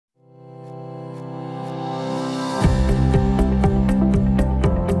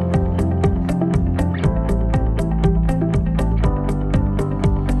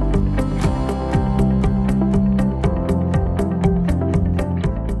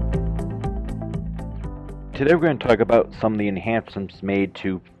today we're going to talk about some of the enhancements made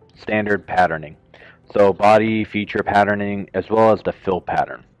to standard patterning. So body, feature patterning, as well as the fill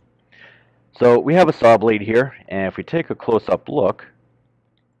pattern. So we have a saw blade here, and if we take a close-up look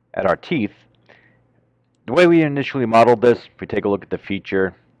at our teeth, the way we initially modeled this, if we take a look at the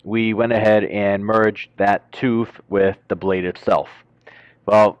feature, we went ahead and merged that tooth with the blade itself.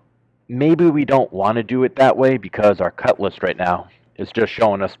 Well, maybe we don't want to do it that way because our cut list right now is just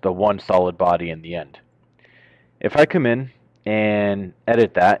showing us the one solid body in the end. If I come in and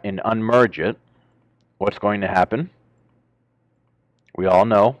edit that and unmerge it, what's going to happen? We all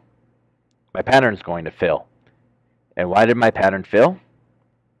know my pattern is going to fail. And why did my pattern fail?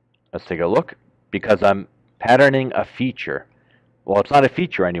 Let's take a look. Because I'm patterning a feature. Well, it's not a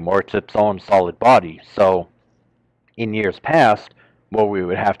feature anymore, it's its own solid body. So in years past, what we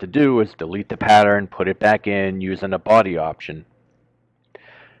would have to do is delete the pattern, put it back in using a body option.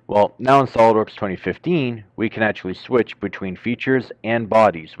 Well, now in SOLIDWORKS 2015, we can actually switch between features and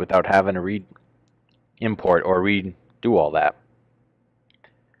bodies without having to import or redo all that.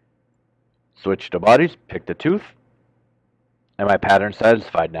 Switch to bodies, pick the tooth, and my pattern's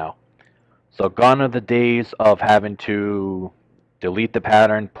satisfied now. So gone are the days of having to delete the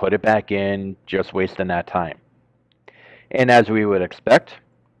pattern, put it back in, just wasting that time. And as we would expect,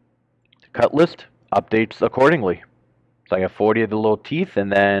 the cut list updates accordingly. So I got 40 of the little teeth and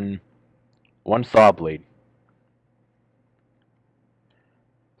then one saw blade.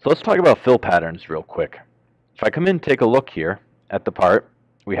 So let's talk about fill patterns real quick. If I come in and take a look here at the part,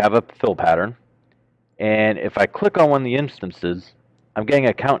 we have a fill pattern. And if I click on one of the instances, I'm getting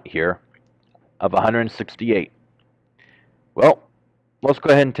a count here of 168. Well, let's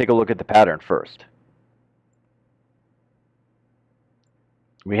go ahead and take a look at the pattern first.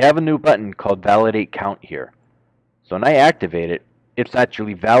 We have a new button called Validate Count here. So when I activate it, it's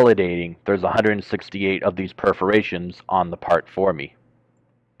actually validating there's 168 of these perforations on the part for me.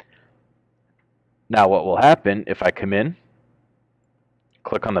 Now what will happen if I come in,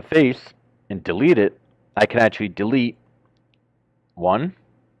 click on the face, and delete it, I can actually delete one.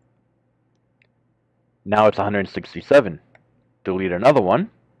 Now it's 167. Delete another one.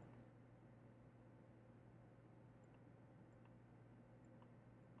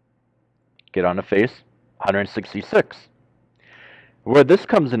 Get on the face, 166. Where this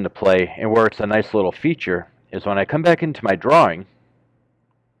comes into play and where it's a nice little feature is when I come back into my drawing,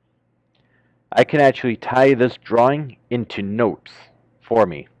 I can actually tie this drawing into notes for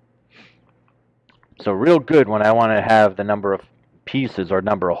me. So real good when I want to have the number of pieces or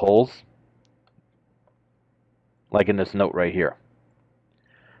number of holes, like in this note right here.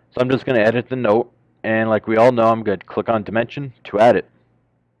 So I'm just going to edit the note, and like we all know, I'm going to click on dimension to add it.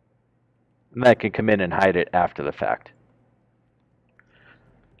 And I can come in and hide it after the fact.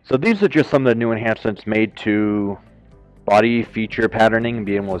 So these are just some of the new enhancements made to body feature patterning,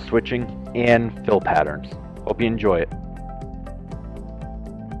 being able to switching, and fill patterns. Hope you enjoy it.